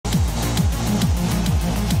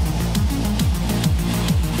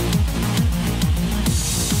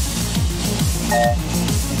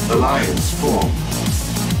Alliance formed.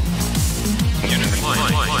 Unit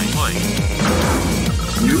flying.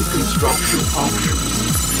 New construction options.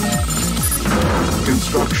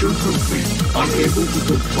 Construction complete. Unable to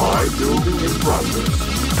comply. Building in progress.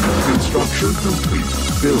 Construction complete.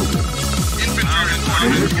 Building.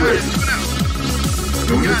 Unit ready.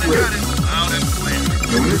 Unit ready. Unit ready.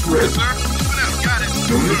 Unit ready.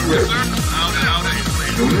 Unit ready. Unit ready.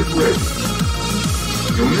 Unit ready.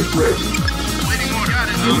 Unit ready.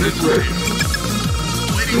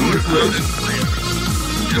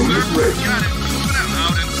 Unit ready.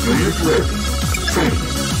 Unit ready. Train.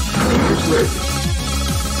 Unit ready. Unit ready.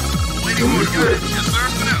 Unit ready. Train. Unit ready. Unit ready.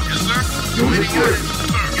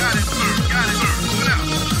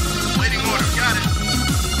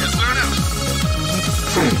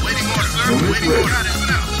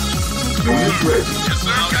 Unit ready.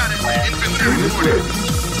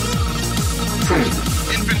 Train.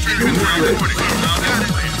 Unit ready. Unit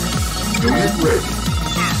ready. Unit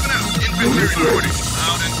ready. Unit ready. Train.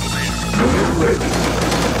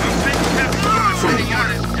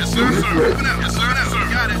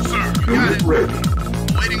 Unit ready. Unit ready.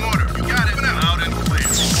 Waiting order. You got it. Out and clear.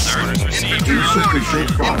 Sir, received.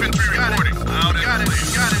 Insufficient funds. Infantry reporting. Out and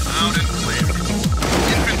clear. Out and clear.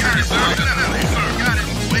 Infantry reporting. Sir, got it.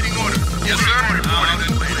 Waiting order. Yes, sir. Out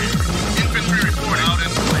and clear. Infantry reporting. Out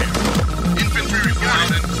and clear. Infantry reporting.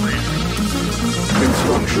 Out and clear.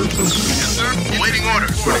 Construction complete. Yes, sir. Waiting order.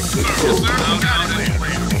 Yes, sir. Out and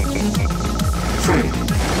clear. Train.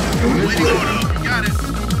 Unit Waiting ready. order. You got it.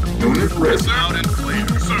 Unit ready. Out and clear.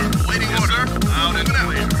 Sir. Waiting order. Out and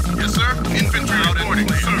clear. Yes, sir. Infantry reporting.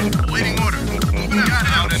 Sir. Waiting order. Moving out.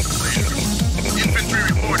 Out and clear. Infantry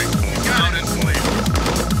reporting. Out and clear.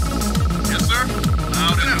 Yes, sir.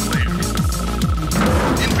 Out and clear.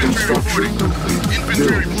 Infantry Construction reporting. complete. Infantry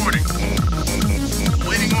Building. reporting.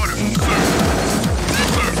 Waiting order. Sir. Yes,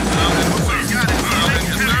 sir. Out and clear. Got it. Out and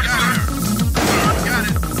clear. Got it. Sir. Got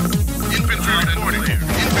it. Infantry reporting.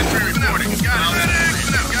 Infantry reporting. Got it.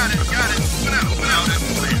 Got it. Got it. Out and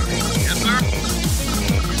clear. Yes, sir.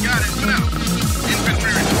 Got it.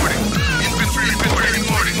 Infantry reporting. Infantry reporting.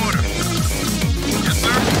 Waiting order. Yes,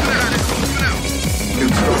 sir. Got it.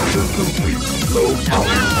 Construction complete. Low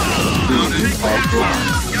power. Building offline.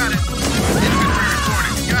 Got it. Infantry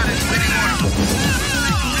reporting. Got it. Waiting order.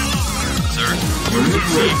 Sir, Unit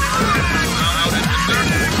ready. Out and sir.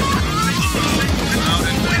 Out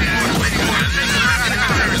and waiting order. Waiting order.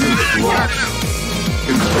 Unit lost.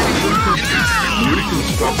 Construction complete. New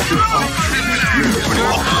construction options. Unit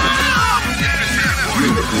lost.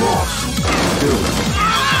 Unit lost. Building.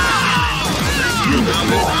 Unit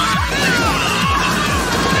lost.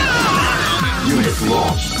 Unit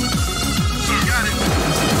lost. Got it.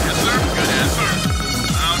 Yes, sir. Good answer.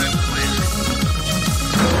 Out and clear.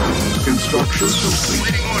 Construction complete.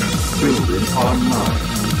 Waiting order. Building online.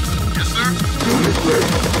 Yes, sir. Unit ready.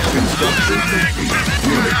 Construction complete.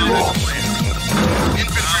 Unit lost.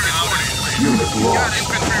 Infantry reporting. Unit Got lost.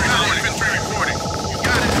 infantry reporting. Infantry reporting. You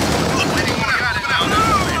got it. Waiting order. Got it. Out and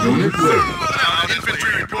clear. Unit ready.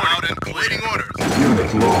 Infantry reporting. Out and waiting orders.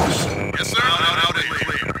 Unit lost. Yes, sir. Out and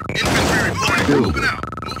clear. Infantry reporting. Building. Moving out.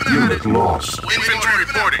 Moving out. Unit lost. Infantry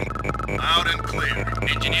reporting. Out and clear.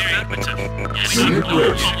 engineering. Yes, Unit sir.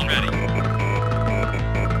 ready. Unit ready.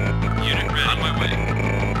 Unit ready. On my way.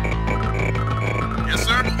 Yes,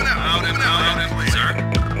 sir. Moving out. Out and clear. Sir?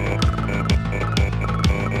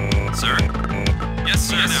 Sir? Yes,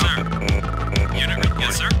 sir. Yes, sir. Unit reporting.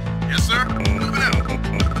 Yes, sir. Yes, sir. Moving out.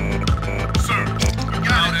 Sir. You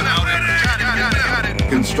got it. Out and got it.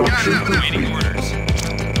 Construction Waiting complete. orders.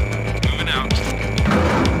 Moving out.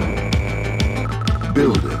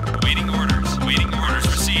 Building. Waiting orders. Waiting orders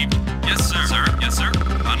received. Yes, sir. Sir? Yes, sir.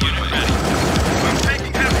 On unit ready. I'm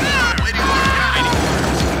taking him. Waiting order.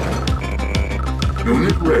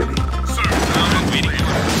 Unit ready. Sir. Out and Waiting clear.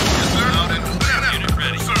 orders. Yes, sir. Out and moving out. Unit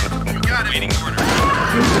ready. Sir. You got it. Waiting orders.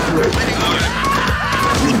 Unit ready. Waiting order.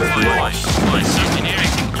 Unit lost. Flight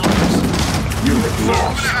engineering orders. Unit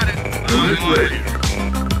lost. Got it. Unit ready.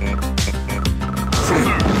 Train.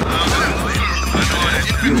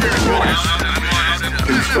 Unit lost.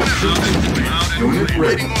 Construction complete. Unit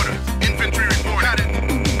ready. Waiting order. Infantry report. Got it.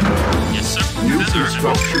 Yes, sir. New Yes, sir.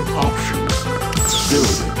 construction options.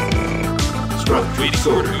 Building. Structure Waiting order.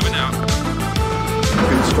 sold. Moving out.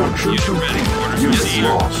 Construction Unit ready. complete. Orders Unit received.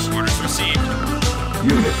 lost. Orders received.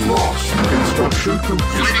 Unit lost. Construction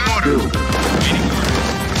complete. Waiting order. Building. Waiting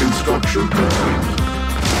orders. Construction complete.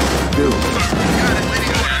 Building. Got it.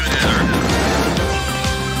 Waiting order. Sir.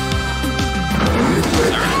 Unit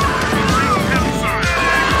ready. Sir.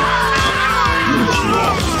 Unit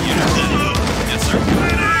lost. Unit ready. Yes, sir.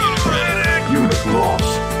 Unit ready. Unit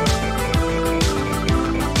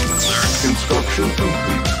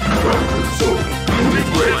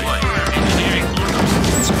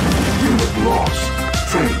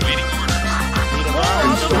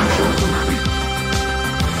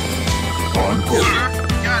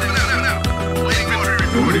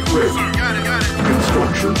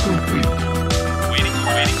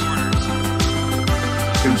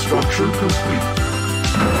Construction complete.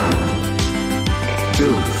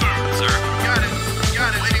 Building. Sir. Got it.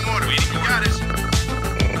 Got it. Waiting order. Waiting order. Got it.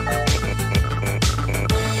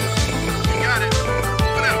 Got it.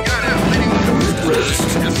 Got it. Waiting order. Unit ready.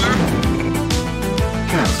 Yes, sir.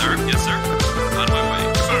 Cancel. Sir. Yes, sir. On my way.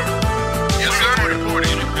 Sir. Yes, sir.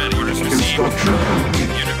 Reporting. Unit ready. Orders received. Construction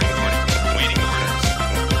complete. Unit reporting. Waiting orders.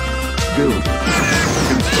 Building.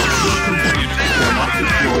 Construction complete. Cannot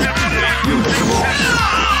deploy. Unit lost.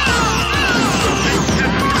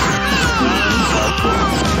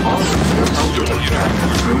 All systems under attack.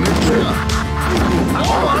 Unit ready.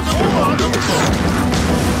 All systems under attack.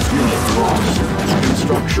 Unit lost.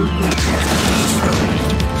 Construction complete.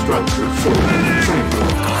 Structure sold. Training.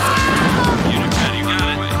 Unit ready. Got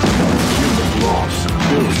it. Unit lost.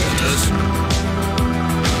 Building.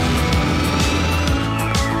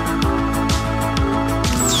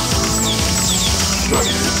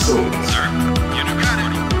 Structure sold. Sir. Unit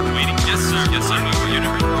reporting. Waiting. Yes, sir. Yes, sir.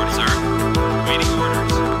 Unit reporting. Sir. Waiting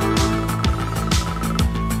orders.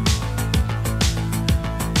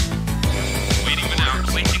 Waiting without.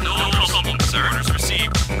 Placing no problem. Sir. Orders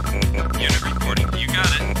received. Unit reporting. You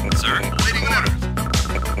got it. Sir. Waiting order.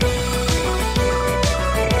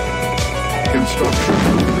 Construction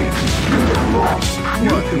complete. Unit lost.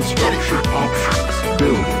 New construction options.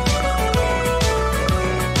 Building.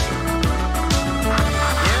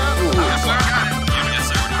 Yes, sir. Got it. Unit. Yes,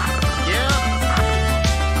 sir. Yeah.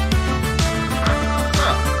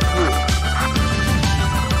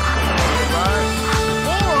 Right.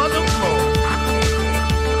 More on the floor.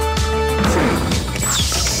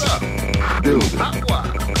 Building. Aqua.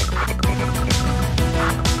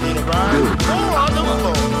 Need a ride? Building. More on the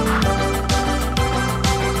floor.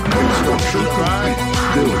 Construction complete.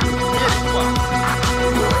 Building. Aqua.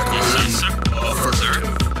 Yes, sir. Sir.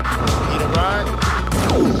 Need a ride?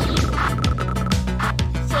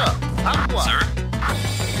 Sir. Aqua. Sir.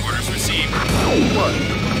 Orders received. What?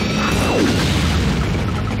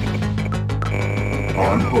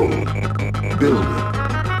 On hold. Building.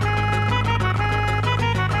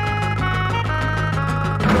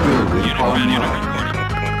 Building Unit ready. Unit online. reporting.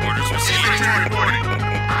 Orders received. Reporting.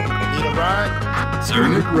 Need a ride? Sir.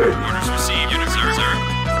 Unit ready. Orders received. Unit, sir. Sir.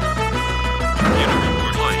 Unit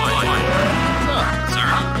report. Sir.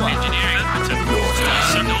 Engineering.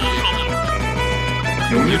 No problem.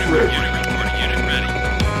 Unit ready. Unit reporting. Unit ready.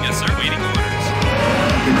 Yes, sir. Waiting orders.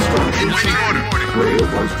 Construction Waiting order. Rail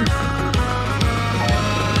was defeated.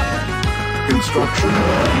 Construction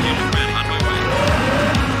Unit ready. On my way.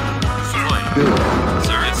 building.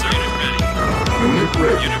 Sir. Yes, sir. Unit ready. Unit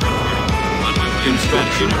ready. Unit reporting. On my way. Unit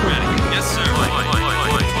ready. Unit ready. Yes, sir. Engineering.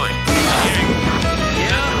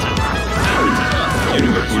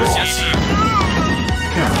 Unit lost. Yes, sir.